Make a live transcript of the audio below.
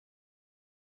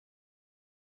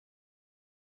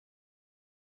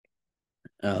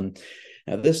Um,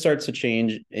 Now, this starts to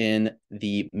change in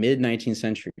the mid 19th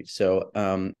century. So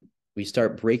we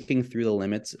start breaking through the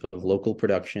limits of local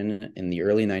production in the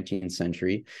early 19th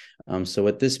century. So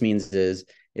what this means is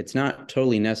it's not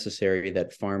totally necessary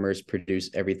that farmers produce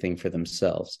everything for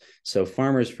themselves. So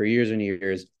farmers for years and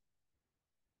years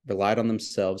relied on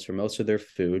themselves for most of their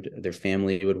food. Their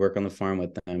family would work on the farm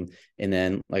with them. And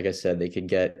then, like I said, they could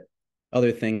get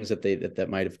other things that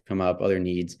might have come up, other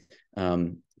needs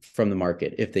from the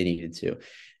market if they needed to.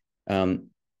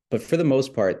 But for the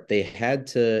most part, they had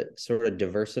to sort of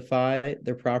diversify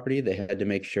their property. They had to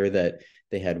make sure that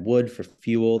they had wood for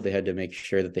fuel. They had to make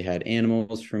sure that they had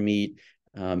animals for meat,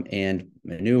 and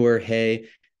manure, hay,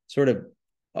 sort of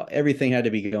everything had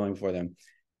to be going for them.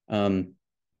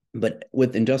 But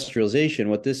with industrialization,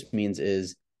 what this means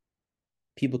is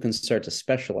people can start to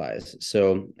specialize.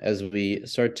 So as we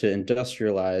start to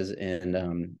industrialize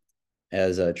and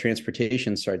as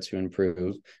transportation starts to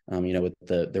improve, with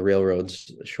the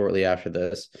railroads shortly after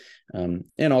this,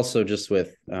 and also just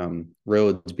with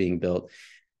roads being built,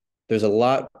 it's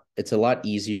a lot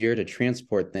easier to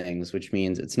transport things, which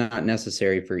means it's not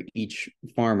necessary for each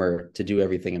farmer to do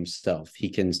everything himself. He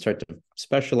can start to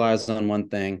specialize on one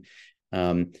thing,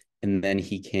 and then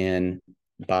he can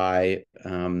buy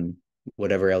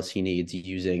whatever else he needs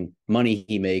using money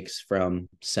he makes from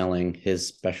selling his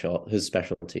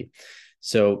specialty.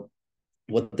 So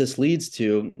what this leads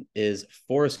to is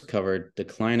forest cover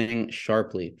declining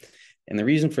sharply. And the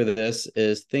reason for this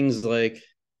is things like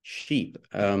sheep.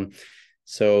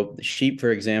 So sheep,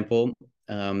 for example,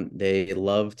 they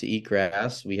love to eat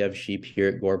grass. We have sheep here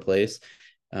at Gore Place.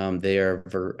 They are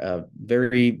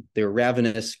they're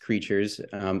ravenous creatures,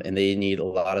 and they need a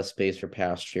lot of space for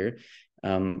pasture.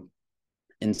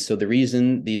 And so the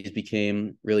reason these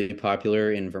became really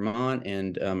popular in Vermont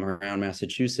and around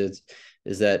Massachusetts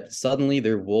is that suddenly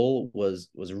their wool was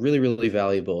really, really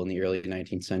valuable in the early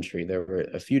 19th century. There were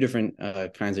a few different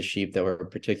kinds of sheep that were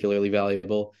particularly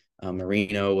valuable.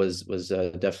 Merino was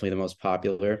definitely the most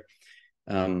popular.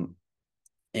 And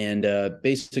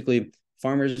basically,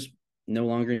 farmers no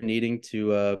longer needing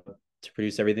to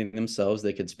produce everything themselves,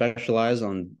 they could specialize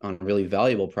on really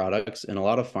valuable products. And a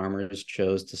lot of farmers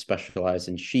chose to specialize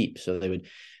in sheep. So they would,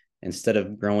 instead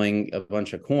of growing a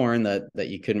bunch of corn that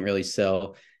you couldn't really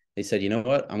sell, they said, you know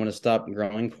what, I'm going to stop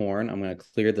growing corn. I'm going to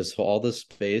clear all this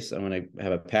space. I'm going to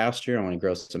have a pasture. I want to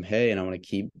grow some hay, and I want to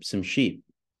keep some sheep.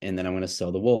 And then I'm going to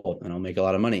sell the wool, and I'll make a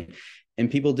lot of money. And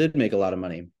people did make a lot of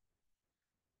money.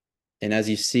 And as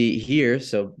you see here,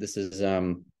 so this is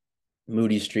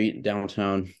Moody Street,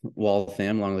 downtown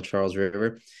Waltham, along the Charles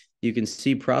River. You can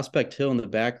see Prospect Hill in the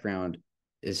background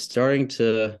is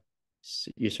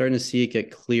you're starting to see it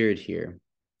get cleared here.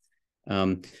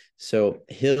 So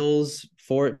hills,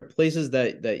 for places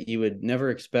that you would never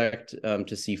expect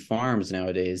to see farms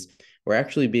nowadays, were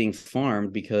actually being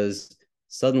farmed because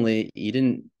suddenly you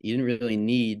didn't really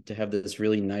need to have this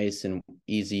really nice and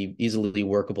easily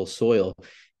workable soil.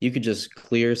 You could just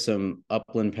clear some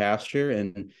upland pasture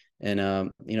and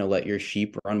let your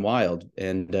sheep run wild,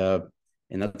 and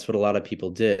that's what a lot of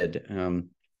people did.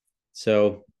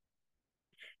 So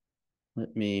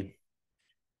let me.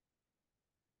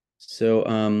 So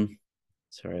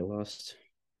sorry, I lost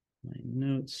my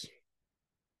notes.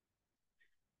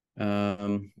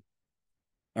 All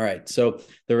right. So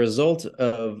the result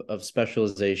of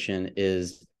specialization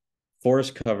is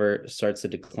forest cover starts to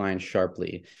decline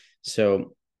sharply.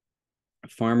 So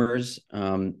farmers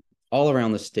all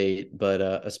around the state, but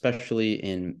especially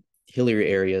in hillier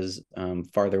areas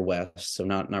farther west, so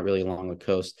not really along the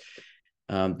coast,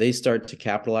 they start to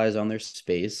capitalize on their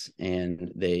space,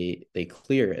 and they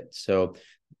clear it. So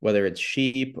whether it's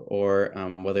sheep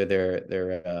or whether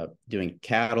they're doing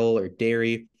cattle or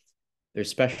dairy, they're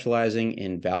specializing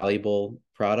in valuable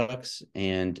products,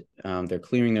 and they're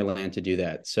clearing their land to do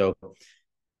that. So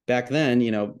back then,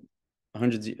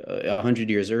 100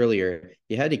 years earlier,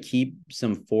 you had to keep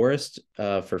some forest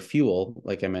for fuel,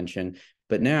 like I mentioned.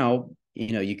 But now,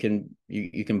 you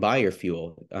can buy your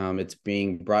fuel. It's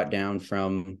being brought down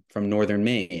from northern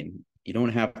Maine. You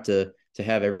don't have to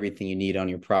have everything you need on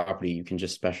your property. You can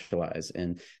just specialize,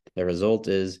 and the result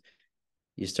is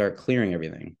you start clearing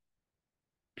everything.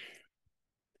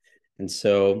 And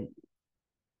so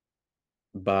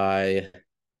by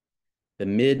the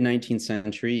mid 19th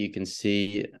century, you can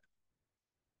see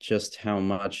just how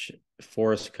much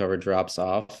forest cover drops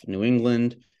off. New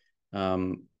England,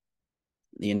 the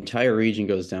entire region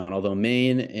goes down, although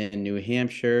Maine and New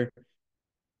Hampshire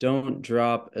don't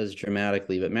drop as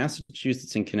dramatically, but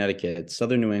Massachusetts and Connecticut,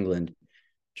 southern New England,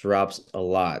 drops a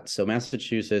lot. So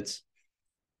Massachusetts,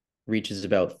 reaches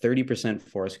about 30%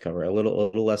 forest cover, a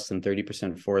little less than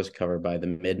 30% forest cover by the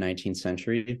mid 19th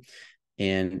century.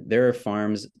 And there are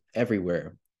farms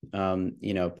everywhere.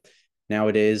 You know,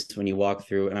 nowadays when you walk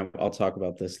through, and I'll talk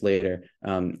about this later,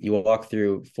 you will walk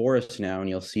through forests now and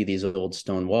you'll see these old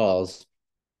stone walls.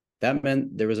 That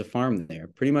meant there was a farm there.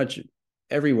 Pretty much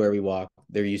everywhere we walk,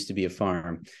 there used to be a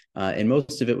farm, and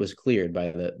most of it was cleared by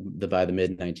the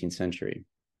mid 19th century.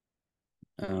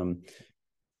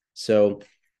 So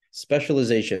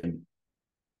specialization.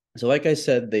 So like I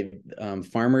said,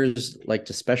 farmers like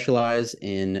to specialize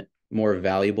in more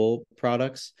valuable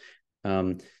products.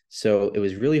 So it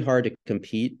was really hard to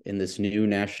compete in this new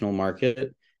national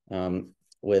market,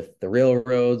 with the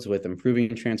railroads, with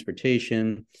improving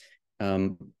transportation.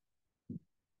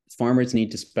 Farmers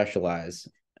need to specialize,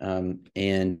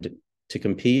 and to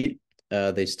compete,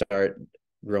 they start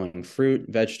growing fruit,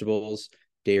 vegetables,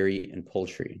 dairy, and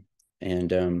poultry.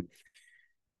 And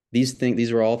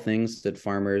these are all things that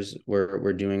farmers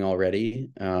were doing already.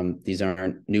 These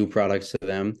aren't new products to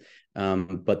them,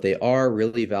 but they are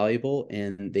really valuable,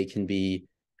 and they can be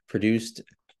produced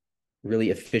really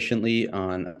efficiently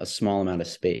on a small amount of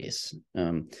space.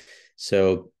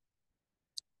 So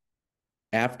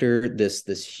after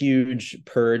this huge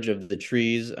purge of the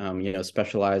trees,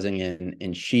 specializing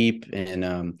in sheep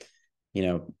and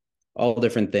all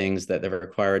different things that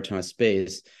require a ton of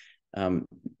space.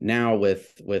 Now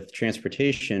with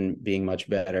transportation being much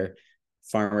better,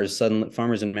 farmers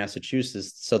in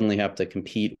Massachusetts suddenly have to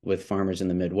compete with farmers in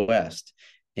the Midwest.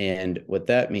 And what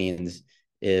that means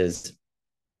is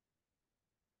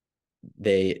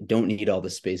they don't need all the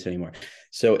space anymore.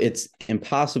 So it's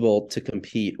impossible to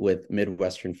compete with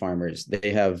Midwestern farmers.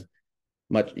 They have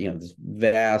much, this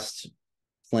vast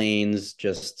plains,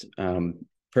 just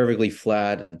perfectly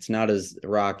flat. It's not as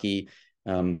rocky.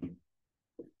 And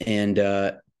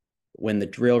when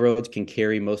the railroads can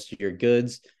carry most of your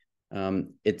goods,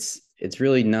 it's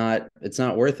really not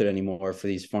worth it anymore for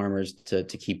these farmers to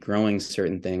keep growing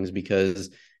certain things,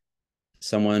 because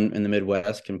someone in the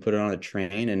Midwest can put it on a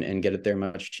train and get it there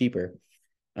much cheaper.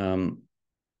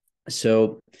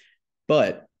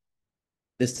 But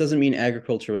this doesn't mean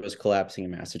agriculture was collapsing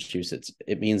in Massachusetts.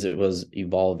 It means it was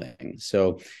evolving.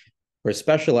 So we're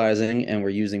specializing and we're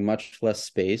using much less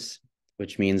space,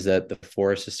 which means that the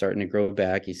forest is starting to grow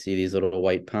back. You see these little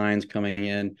white pines coming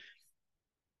in.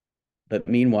 But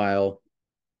meanwhile,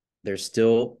 there's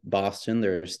still Boston,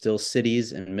 there are still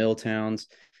cities and mill towns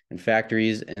and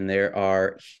factories, and there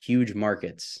are huge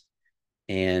markets.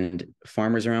 And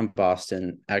farmers around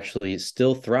Boston actually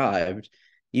still thrived.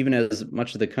 Even as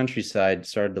much of the countryside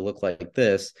started to look like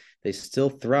this, they still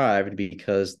thrived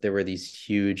because there were these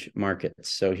huge markets.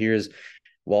 So here's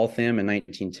Waltham in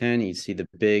 1910. You see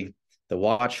the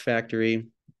watch factory.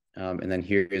 And then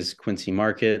here's Quincy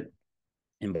Market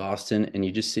in Boston. And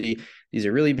you just see these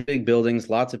are really big buildings,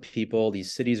 lots of people.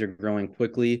 These cities are growing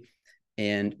quickly,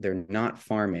 and they're not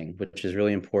farming, which is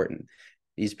really important.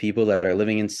 These people that are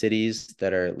living in cities,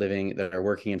 that are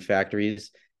working in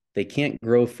factories, they can't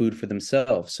grow food for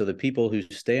themselves. So the people who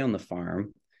stay on the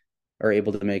farm are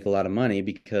able to make a lot of money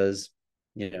because,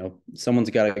 someone's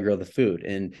got to grow the food.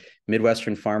 And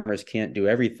Midwestern farmers can't do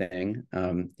everything.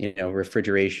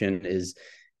 Refrigeration is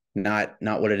not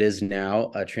what it is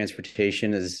now.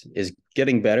 Transportation is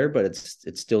getting better, but it's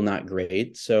still not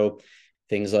great. So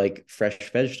things like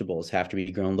fresh vegetables have to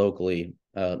be grown locally.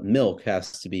 Milk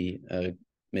has to be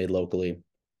made locally.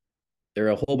 There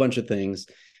are a whole bunch of things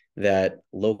that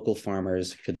local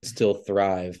farmers could still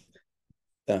thrive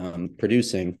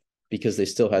producing, because they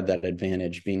still had that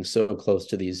advantage being so close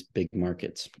to these big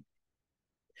markets.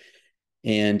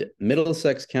 And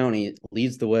Middlesex County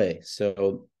leads the way.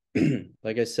 So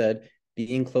like I said,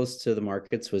 being close to the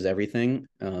markets was everything.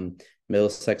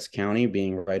 Middlesex County,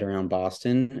 being right around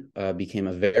Boston, became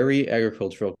a very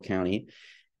agricultural county.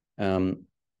 And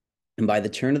by the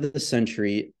turn of the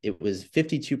century, it was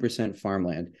 52%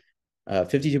 farmland.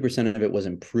 52% of it was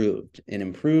improved. And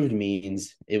improved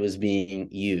means it was being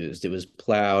used. It was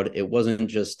plowed. It wasn't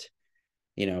just,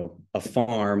 a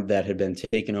farm that had been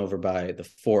taken over by the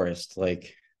forest,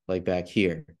 like back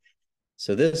here.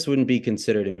 So this wouldn't be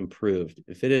considered improved.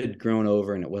 If it had grown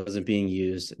over and it wasn't being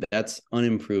used, that's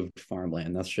unimproved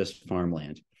farmland. That's just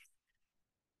farmland.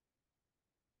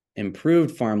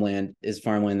 Improved farmland is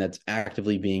farmland that's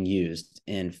actively being used.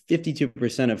 And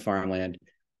 52% of farmland,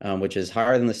 which is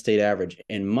higher than the state average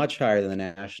and much higher than the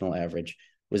national average,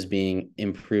 was being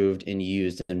improved and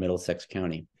used in Middlesex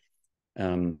County.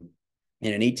 And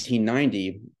in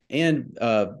 1890 and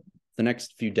the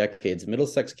next few decades,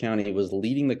 Middlesex County was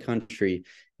leading the country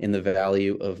in the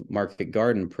value of market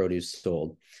garden produce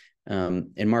sold.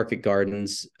 And market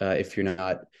gardens, if you're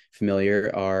not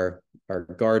familiar, are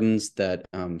gardens that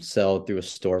sell through a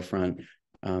storefront.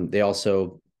 They're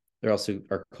also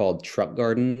are called truck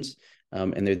gardens,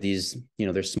 and they're these,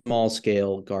 they're small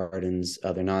scale gardens.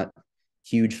 They're not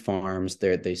huge farms.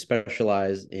 They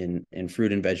specialize in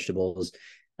fruit and vegetables,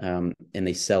 and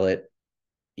they sell it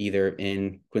either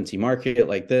in Quincy Market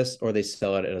like this, or they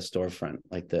sell it at a storefront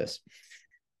like this.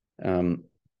 And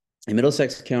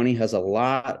Middlesex County has a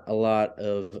lot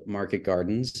of market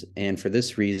gardens, and for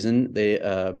this reason,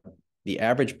 the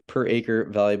average per acre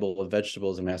valuable of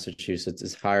vegetables in Massachusetts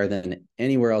is higher than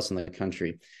anywhere else in the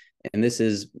country. And this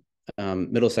is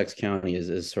Middlesex County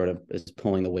is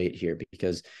pulling the weight here,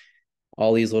 because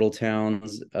all these little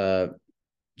towns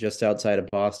just outside of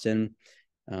Boston,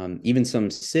 even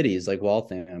some cities like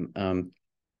Waltham,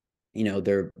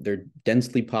 they're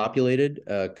densely populated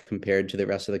compared to the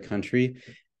rest of the country,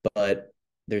 but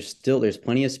there's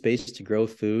plenty of space to grow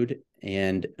food,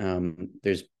 and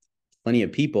there's plenty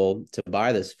of people to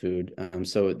buy this food.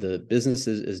 So the business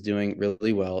is doing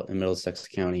really well in Middlesex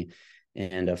County,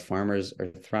 and farmers are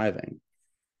thriving.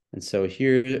 And so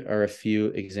here are a few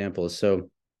examples. So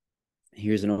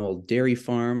here's an old dairy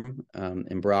farm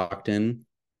in Brockton.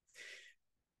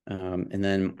 And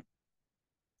then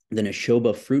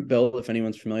Neshoba Fruit Belt, if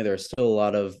anyone's familiar, there are still a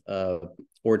lot of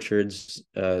orchards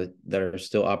that are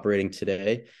still operating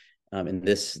today. And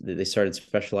they started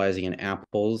specializing in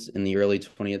apples in the early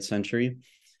 20th century.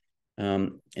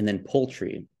 And then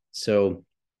poultry. So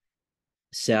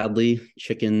sadly,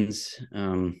 chickens,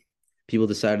 people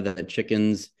decided that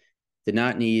chickens did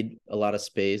not need a lot of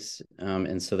space.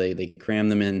 And so they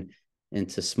crammed them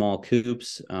into small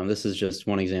coops. This is just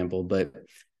one example, but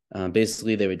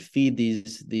basically they would feed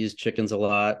these chickens a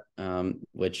lot,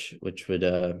 which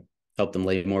would help them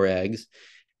lay more eggs.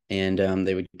 And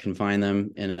they would confine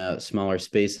them in smaller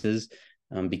spaces,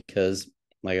 because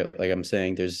like I'm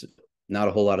saying, there's not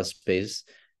a whole lot of space.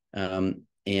 And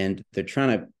they're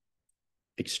trying to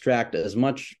extract as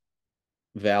much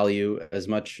value, as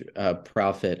much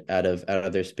profit out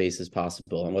of their space as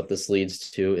possible. And what this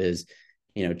leads to is,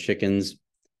 chickens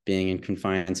being in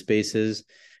confined spaces,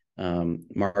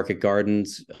 market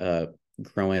gardens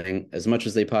growing as much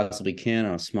as they possibly can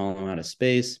on a small amount of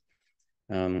space.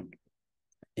 And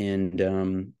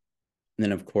then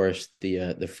of course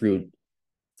the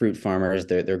fruit farmers,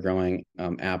 they're growing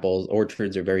apples.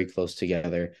 Orchards are very close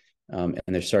together, and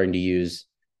they're starting to use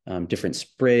different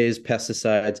sprays,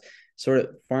 pesticides. Sort of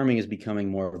farming is becoming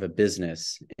more of a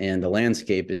business, and the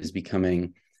landscape is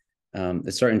becoming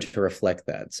it's starting to reflect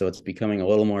that. So it's becoming a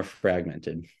little more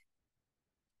fragmented.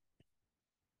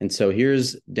 And so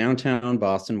here's downtown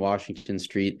Boston, Washington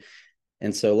Street.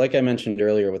 And so, like I mentioned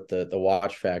earlier with the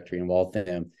watch factory in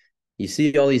Waltham, you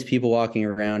see all these people walking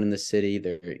around in the city.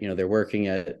 They're working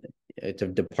at a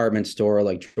department store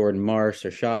like Jordan Marsh.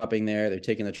 They're shopping there. They're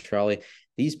taking the trolley.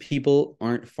 These people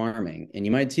aren't farming. And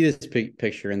you might see this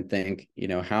picture and think,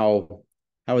 how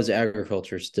is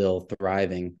agriculture still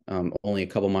thriving only a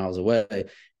couple miles away?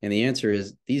 And the answer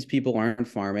is these people aren't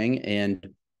farming, and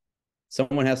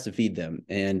someone has to feed them.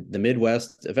 And the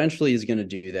Midwest eventually is going to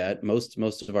do that. Most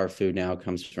of our food now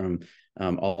comes from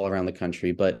all around the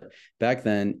country. But back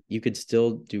then, you could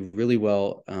still do really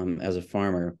well as a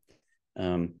farmer,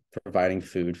 providing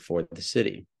food for the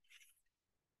city.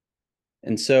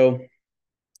 And so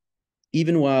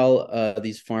even while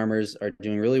these farmers are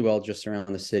doing really well just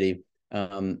around the city,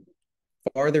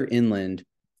 farther inland,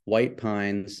 white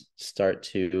pines start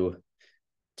to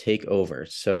take over.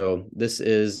 So this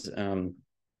is, again,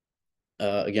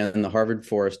 the Harvard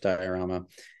Forest diorama.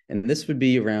 And this would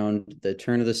be around the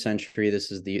turn of the century.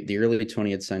 This is the early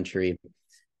 20th century.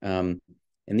 And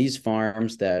these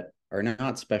farms that are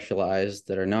not specialized,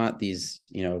 that are not these,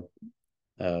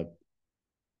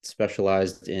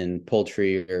 specialized in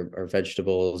poultry or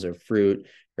vegetables or fruit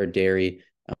or dairy.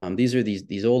 These are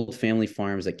these old family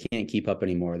farms that can't keep up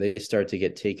anymore. They start to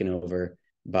get taken over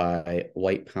by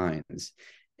white pines.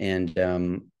 And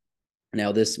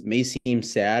now this may seem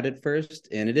sad at first,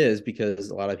 and it is,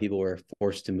 because a lot of people were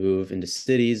forced to move into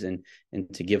cities and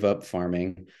to give up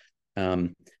farming.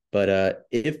 But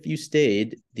if you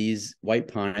stayed, these white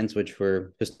pines, which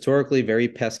were historically very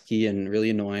pesky and really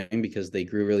annoying because they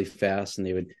grew really fast and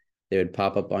they would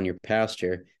pop up on your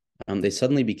pasture, they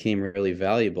suddenly became really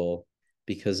valuable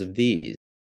because of these.